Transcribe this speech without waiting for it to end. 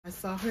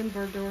saw her in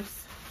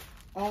Bergdorf's,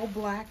 all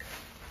black,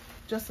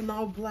 just an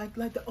all black,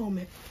 like the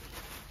Omen.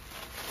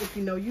 If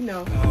you know, you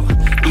know.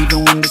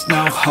 Even when there's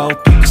no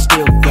hope, you can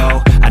still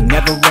go. I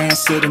never ran,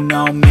 said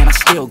no, man, I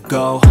still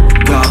go.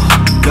 Go,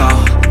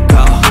 go,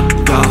 go,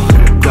 go,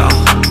 go,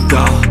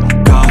 go,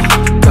 go,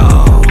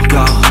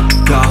 go,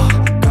 go,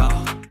 go.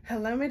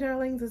 Hello, my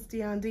darlings, it's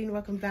Dion Dean.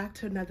 Welcome back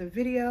to another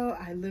video.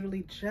 I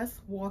literally just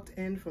walked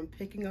in from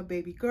picking up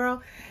baby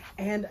girl,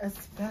 and a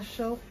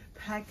special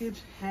package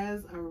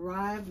has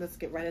arrived. Let's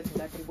get right into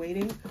it. I've been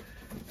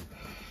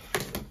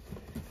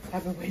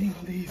waiting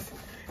on these.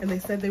 And they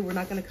said they were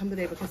not going to come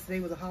today because today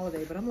was a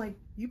holiday. But I'm like,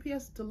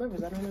 UPS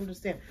delivers. I don't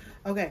understand.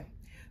 Okay,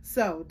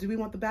 so do we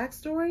want the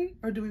backstory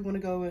or do we want to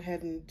go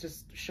ahead and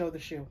just show the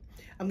shoe?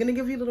 I'm going to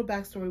give you a little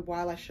backstory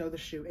while I show the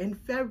shoe. In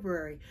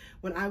February,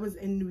 when I was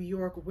in New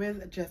York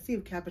with Jessie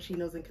of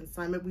Cappuccinos and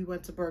Consignment, we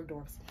went to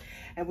Bergdorf's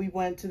and we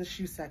went to the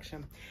shoe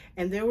section.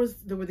 And there were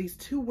these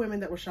two women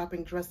that were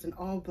shopping dressed in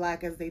all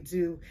black as they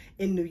do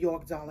in New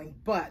York, darling.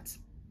 But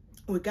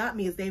what got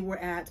me is they were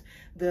at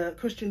the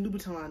Christian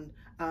Louboutin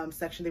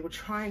section. They were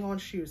trying on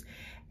shoes,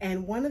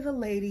 and one of the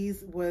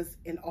ladies was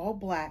in all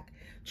black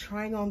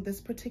trying on this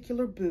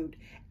particular boot,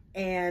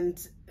 and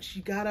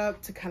she got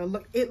up to kind of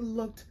look. It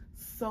looked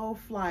so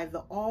fly, the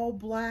all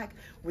black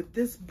with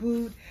this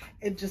boot.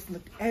 It just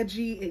looked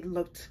edgy. It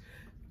looked,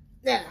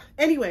 yeah.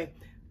 Anyway,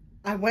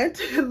 I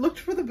went and looked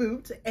for the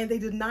boot, and they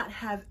did not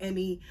have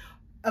any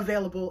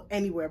available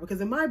anywhere, because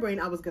in my brain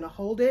I was going to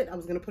hold it, I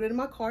was going to put it in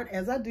my cart,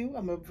 as I do.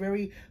 I'm a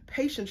very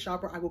patient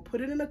shopper. I will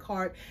put it in a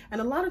cart, and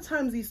a lot of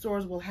times these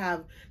stores will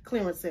have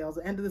clearance sales,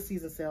 end of the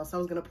season sales. So I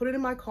was going to put it in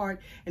my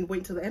cart and wait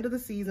until the end of the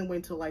season, wait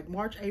until like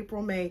March,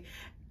 April, May,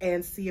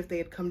 and see if they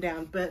had come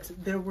down. But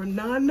there were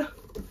none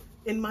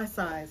in my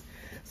size.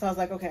 So I was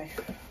like, okay,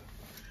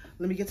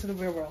 let me get to the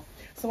real real.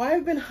 So I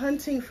have been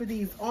hunting for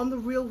these on the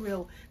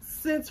real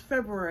since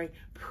February,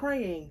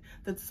 praying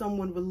that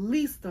someone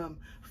release them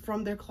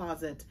from their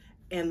closet,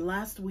 and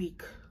last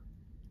week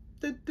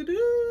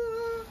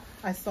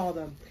I saw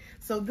them.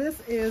 So this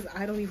is,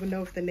 I don't even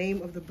know if the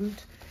name of the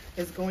boot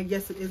is going,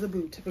 yes it is a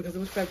boot because it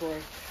was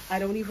February. I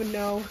don't even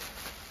know,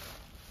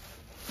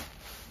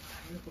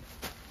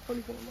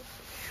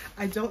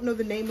 I don't know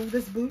the name of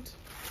this boot,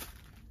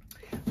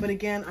 but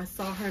again, I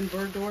saw her in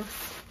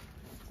Bergdorf's.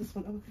 This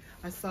one,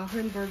 I saw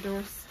her in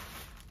Bergdorf's,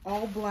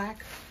 all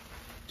black,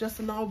 just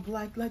an all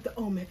black, like the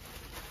Omen.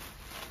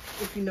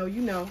 If you know,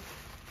 you know.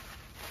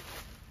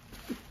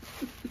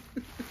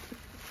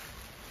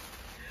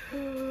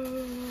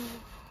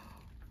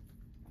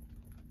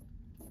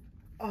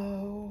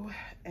 OMG.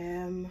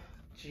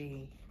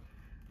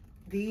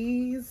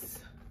 These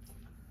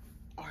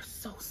are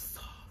so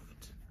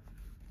soft.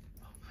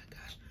 Oh my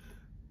gosh.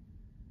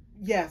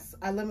 Yes,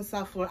 I live in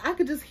South Florida. I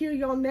could just hear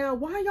y'all now.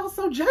 Why are y'all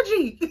so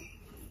judgy?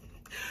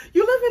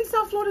 You live in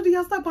South Florida, do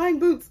y'all stop buying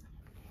boots?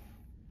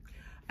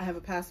 I have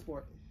a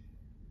passport.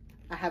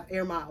 I have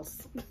air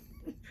miles.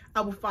 I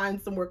will find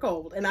somewhere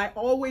cold, and I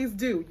always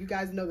do. You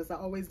guys know this, I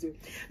always do.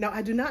 Now,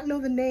 I do not know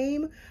the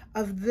name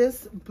of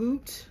this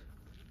boot.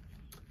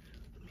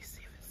 Let me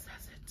see if it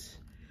says it.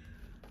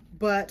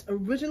 But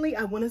originally,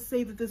 I want to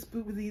say that this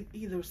boot was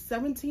either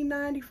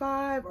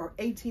 $17.95 or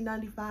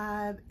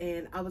 $18.95,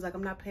 and I was like,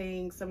 I'm not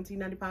paying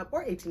 $17.95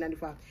 or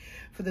 $18.95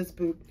 for this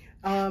boot.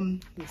 Let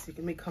me see,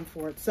 let me come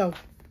for it. So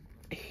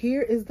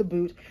here is the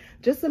boot.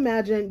 Just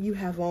imagine you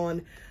have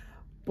on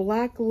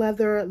black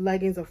leather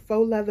leggings or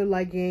faux leather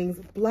leggings,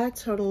 black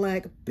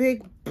turtleneck,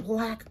 big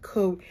black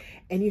coat,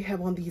 and you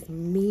have on these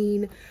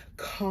mean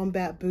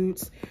combat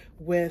boots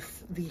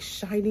with the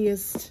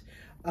shiniest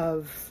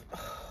of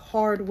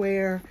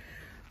hardware,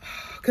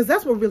 because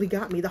that's what really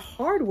got me, the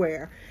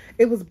hardware.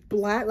 It was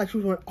black, like she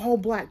was wearing all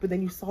black, but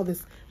then you saw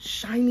this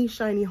shiny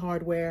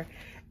hardware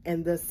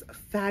and this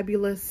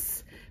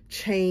fabulous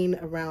chain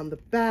around the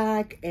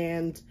back,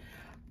 and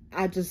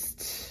I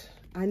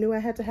knew I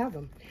had to have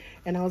them.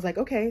 And I was like,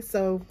 okay,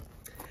 so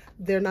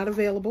they're not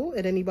available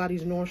at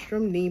anybody's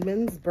Nordstrom,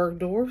 Neiman's,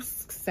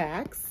 Bergdorf's,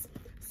 Saks.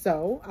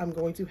 So I'm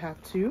going to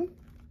have to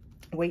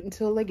wait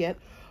until they get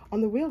on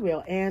the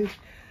real. And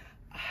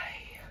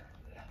I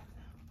love them.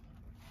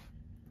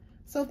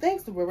 So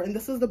thanks to River. And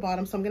this is the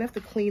bottom, so I'm going to have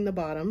to clean the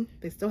bottom.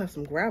 They still have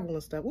some gravel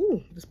and stuff.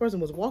 Ooh, this person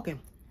was walking.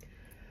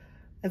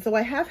 And so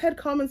I have had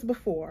comments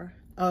before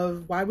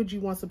of why would you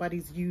want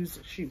somebody's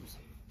used shoes?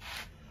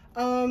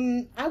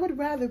 I would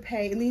rather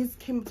pay, and these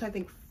came up to I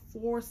think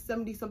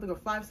 $470 something or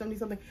 $570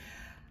 something.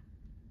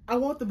 I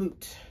want the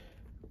boot.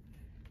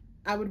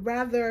 I would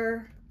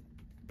rather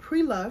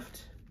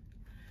pre-loved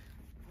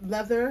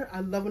leather.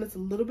 I love when it's a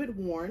little bit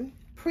worn.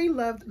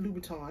 Pre-loved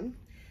Louboutin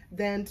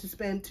than to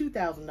spend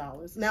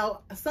 $2,000.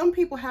 Now, some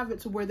people have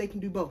it to where they can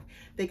do both.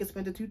 They can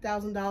spend the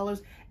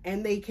 $2,000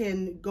 and they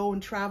can go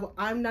and travel.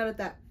 I'm not at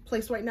that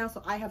place right now,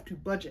 so I have to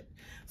budget.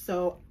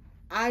 So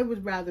I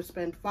would rather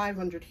spend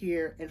 $500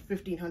 here and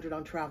 $1,500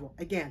 on travel.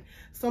 Again,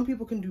 some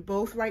people can do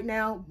both right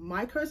now.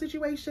 My current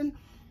situation,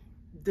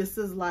 this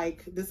is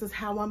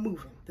how I'm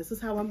moving. This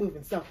is how I'm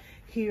moving. So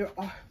here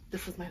are,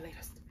 this is my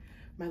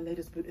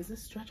latest boot. Is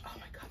this stretch? Oh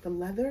my God, the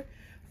leather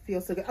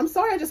feels so good. I'm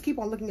sorry I just keep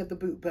on looking at the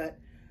boot, but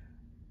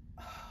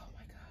oh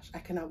my gosh, I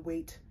cannot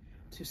wait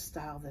to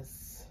style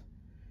this.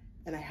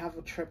 And I have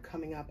a trip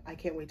coming up. I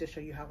can't wait to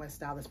show you how I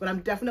style this. But I'm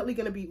definitely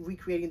going to be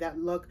recreating that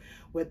look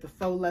with the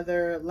faux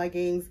leather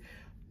leggings,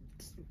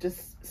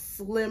 just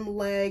slim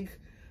leg,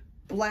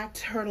 black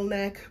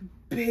turtleneck,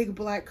 big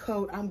black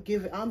coat. I'm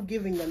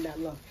giving them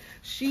that look.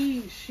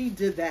 She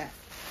did that.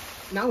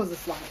 And I was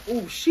just like,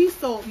 oh, she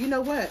sold, you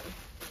know what?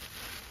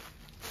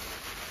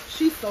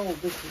 She sold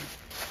this boot.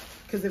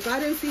 Because if I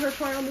didn't see her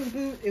try on this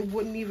boot, it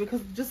wouldn't even,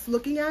 because just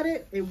looking at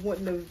it, it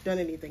wouldn't have done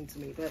anything to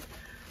me. But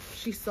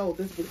she sold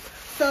this boot.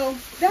 So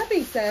that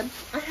being said,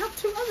 I have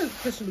 2 other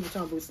Christian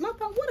Louboutin boots. And I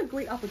thought, what a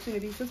great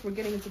opportunity, since we're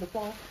getting into the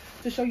fall,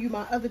 to show you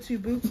my other 2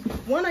 boots.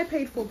 One I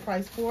paid full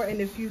price for,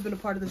 and if you've been a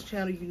part of this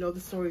channel, you know the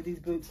story of these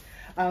boots.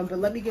 But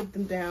let me get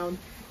them down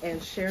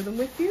and share them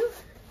with you.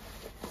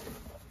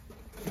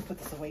 Let me put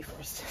this away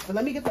first. But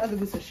let me get the other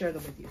boots and share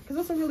them with you, because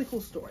it's a really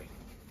cool story.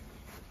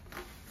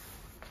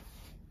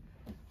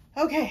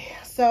 Okay,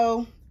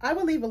 so I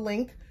will leave a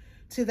link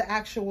to the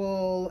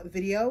actual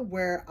video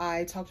where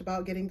I talked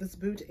about getting this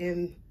boot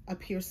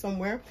up here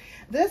somewhere.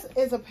 This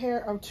is a pair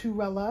of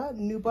Turella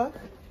Nubuck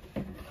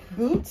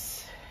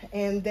boots,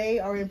 and they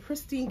are in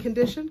pristine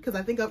condition because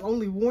I think I've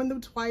only worn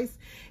them twice,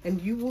 and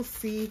you will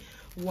see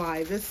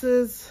why. This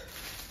is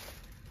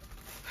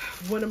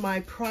one of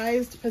my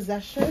prized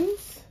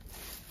possessions,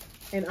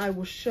 and I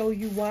will show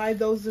you why.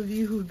 Those of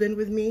you who've been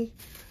with me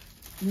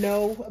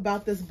know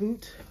about this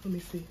boot. Let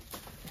me see.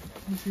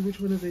 Let me see, which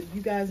one is it?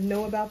 You guys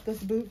know about this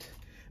boot.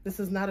 This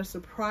is not a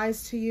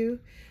surprise to you.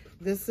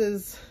 This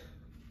is,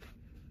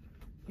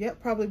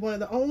 yep, probably one of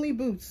the only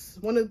boots,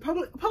 probably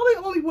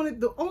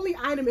the only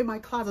item in my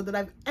closet that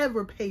I've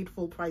ever paid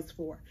full price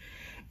for.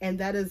 And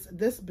that is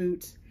this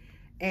boot.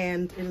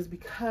 And it is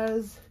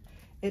because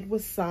it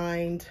was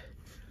signed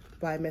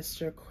by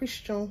Mr.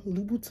 Christian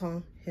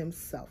Louboutin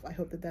himself. I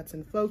hope that that's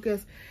in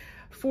focus.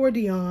 For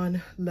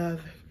Dion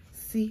Love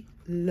C.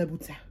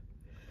 Louboutin.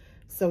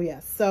 So yeah,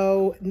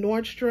 so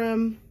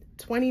Nordstrom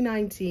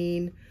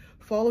 2019,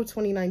 fall of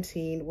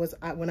 2019 was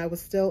when I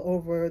was still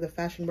over the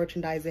fashion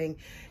merchandising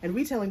and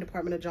retailing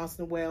department at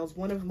Johnson & Wales.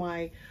 One of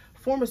my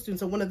former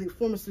students, or one of the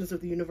former students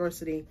of the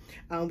university,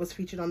 was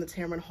featured on the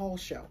Tamron Hall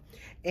show.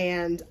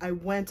 And I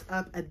went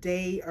up a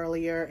day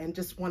earlier and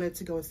just wanted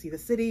to go and see the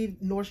city.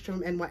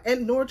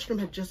 Nordstrom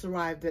had just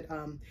arrived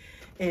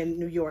in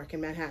New York,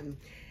 in Manhattan.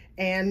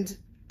 And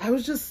I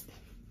was just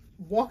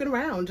walking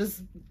around,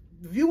 just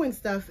viewing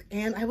stuff,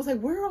 and I was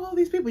like, where are all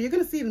these people? You're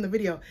gonna see it in the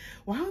video.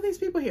 Why are these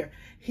people here?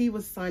 He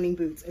was signing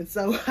boots. And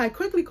so I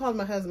quickly called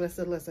my husband and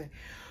said, listen,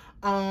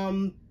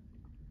 I'm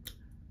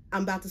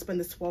about to spend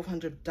this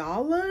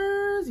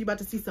 $1,200. You about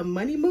to see some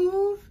money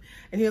move?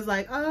 And he was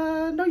like,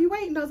 no, you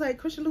ain't. And I was like,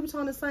 Christian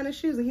Louboutin is signing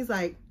shoes. And he's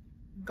like,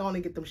 go on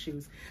and get them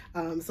shoes.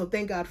 So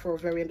thank God for a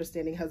very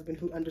understanding husband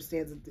who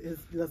understands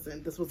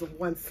listen, this was a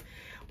once,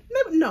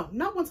 no,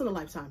 not once in a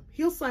lifetime.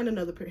 He'll sign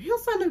another pair. He'll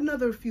sign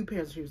another few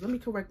pairs of shoes. Let me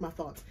correct my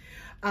thoughts.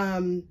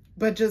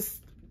 But just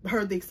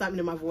heard the excitement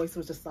in my voice,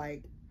 was just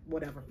like,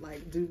 whatever,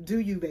 like do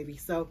you, baby.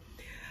 So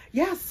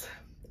yes,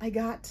 I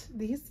got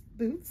these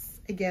boots.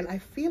 Again, I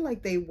feel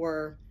like they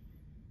were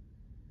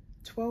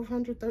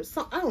 $1,200,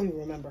 so I don't even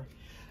remember.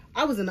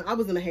 I was in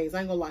a haze, I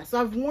ain't gonna lie. So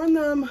I've worn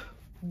them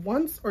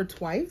once or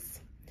twice,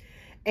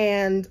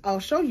 and I'll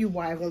show you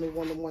why I've only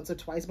worn them once or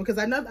twice, because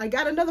I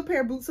got another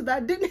pair of boots so that I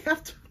didn't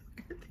have to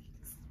wear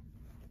these.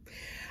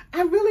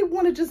 I really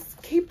want to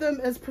just keep them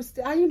as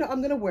pristine. You know,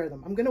 I'm gonna wear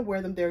them. I'm gonna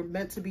wear them. They're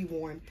meant to be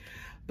worn.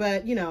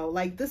 But you know,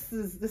 like this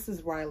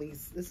is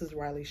Riley's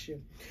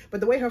shoe.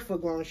 But the way her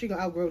foot grown, she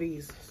gonna outgrow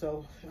these.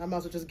 So I might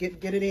as well just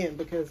get it in,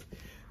 because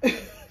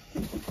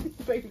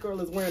baby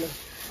girl is wearing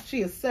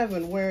she is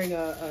 7 wearing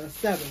a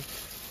 7.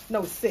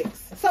 No, 6,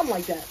 something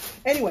like that.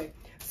 Anyway,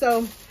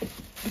 so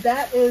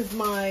that is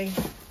my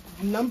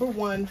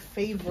 #1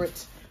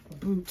 favorite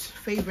boot,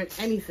 favorite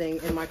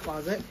anything in my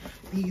closet.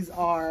 These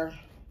are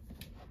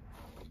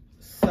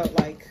so,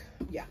 like,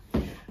 yeah.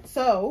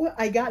 So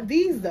I got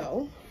these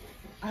though.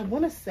 I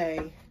want to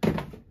say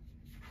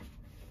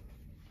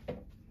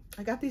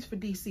I got these for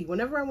DC.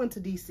 Whenever I went to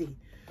DC,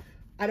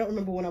 I don't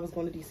remember when I was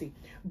going to DC,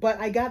 but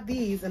I got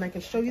these, and I can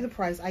show you the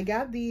price. I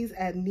got these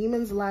at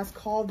Neiman's Last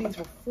Call. These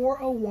were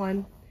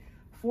 $401.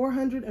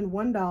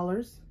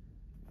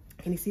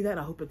 Can you see that?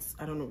 I hope it's,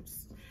 I don't know,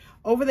 it's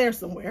over there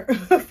somewhere.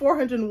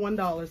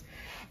 $401.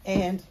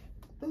 And,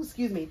 oh,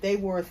 excuse me, they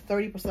were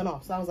 30%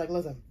 off. So I was like,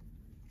 listen,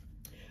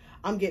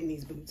 I'm getting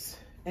these boots.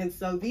 And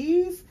so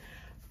these,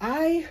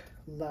 I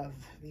love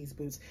these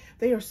boots.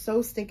 They are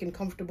so stinking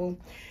comfortable.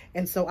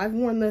 And so I've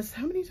worn this,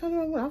 how many times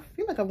have I worn? I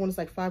feel like I've worn this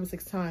like 5 or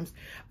 6 times.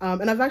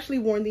 And I've actually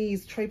worn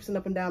these traipsing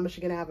up and down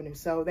Michigan Avenue.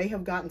 So they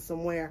have gotten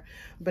somewhere.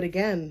 But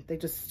again, they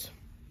just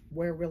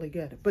wear really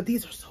good. But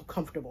these are so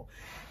comfortable.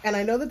 And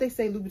I know that they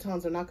say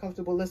Louboutins are not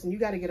comfortable. Listen, you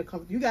gotta get a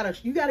you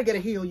gotta get a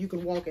heel you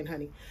can walk in,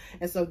 honey.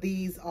 And so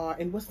these are,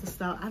 and what's the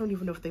style? I don't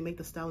even know if they make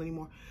the style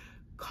anymore.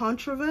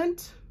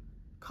 Contravent,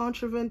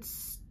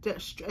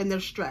 and they're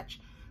stretch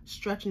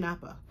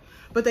Napa.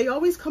 but they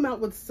always come out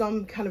with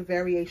some kind of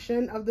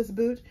variation of this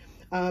boot.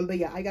 But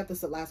yeah, I got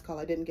this at last call.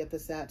 I didn't get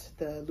this at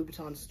the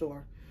Louboutin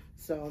store.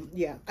 So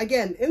yeah,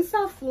 again, in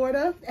South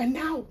Florida, and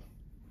now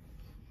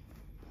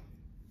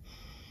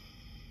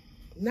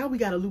we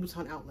got a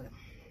Louboutin outlet.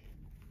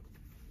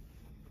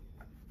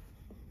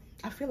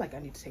 I feel like I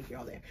need to take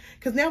y'all there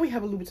because now we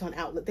have a Louboutin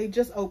outlet. They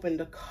just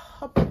opened a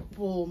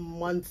couple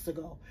months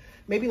ago,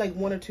 maybe like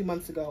 1 or 2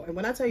 months ago. And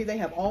when I tell you they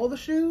have all the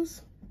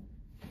shoes,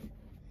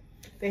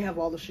 they have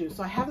all the shoes.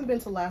 So I haven't been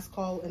to last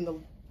call in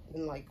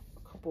like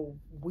a couple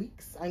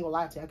weeks. I ain't gonna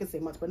lie to you. I could say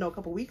months, but no, a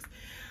couple weeks.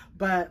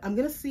 But I'm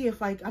gonna see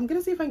if I can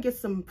get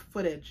some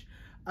footage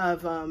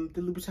of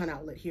the Louboutin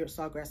outlet here at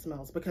Sawgrass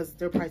Smells, because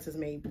their prices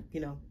may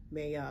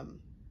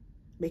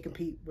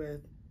compete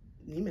with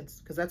Neiman's,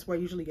 because that's where I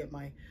usually get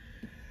my.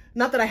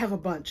 Not that I have a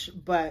bunch,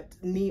 but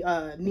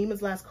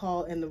Neiman's Last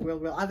Call and the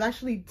Real. I've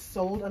actually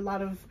sold a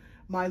lot of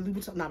my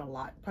Louboutin, not a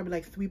lot, probably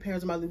like 3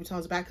 pairs of my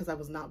Louboutins back because I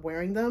was not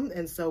wearing them.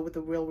 And so with the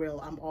Real,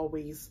 I'm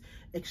always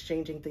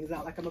exchanging things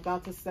out. Like I'm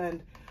about to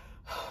send,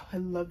 I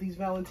love these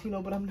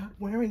Valentino, but I'm not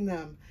wearing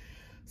them.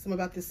 So I'm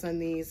about to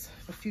send these,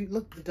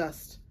 look, the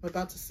dust. I'm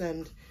about to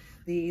send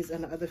these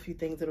and the other few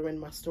things that are in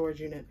my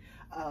storage unit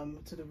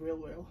to the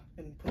Real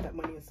and put that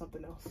money in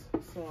something else.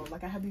 So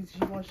like I have these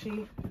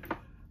Givenchy.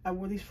 I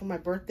wore these for my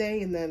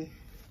birthday, and then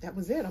that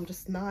was it. I'm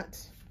just not,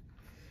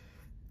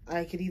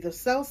 I could either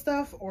sell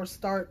stuff or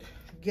start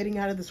getting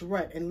out of this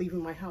rut and leaving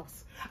my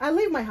house. I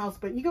leave my house,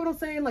 but you get what I'm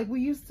saying? Like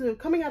we used to,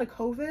 coming out of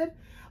COVID,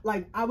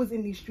 like I was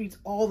in these streets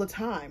all the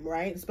time,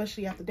 right?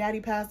 Especially after Daddy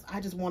passed, I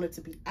just wanted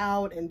to be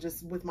out and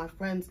just with my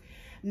friends.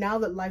 Now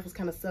that life is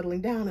kind of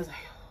settling down, it's like,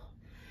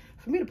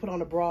 for me to put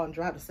on a bra and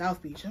drive to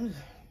South Beach,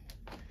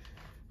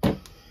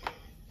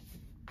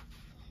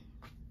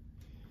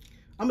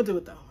 I'm gonna do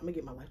it though. I'm gonna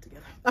get my life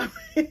together.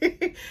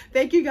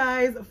 Thank you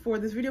guys for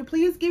this video.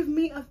 Please give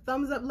me a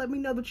thumbs up. Let me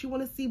know that you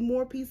want to see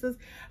more pieces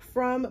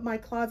from my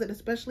closet,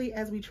 especially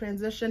as we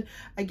transition.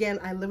 Again,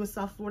 I live in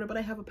South Florida, but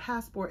I have a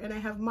passport and I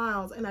have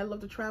miles, and I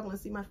love to travel and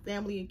see my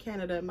family in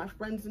Canada and my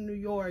friends in New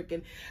York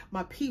and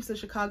my peeps in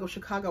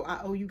Chicago.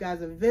 I owe you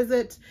guys a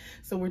visit.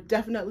 So we're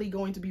definitely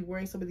going to be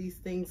wearing some of these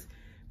things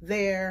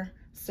there.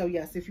 So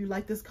yes, if you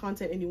like this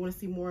content and you want to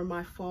see more of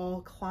my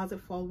fall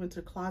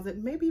winter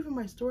closet, maybe even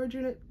my storage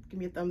unit, give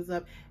me a thumbs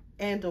up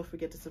and don't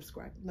forget to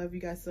subscribe. Love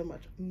you guys so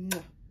much.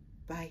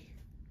 Bye.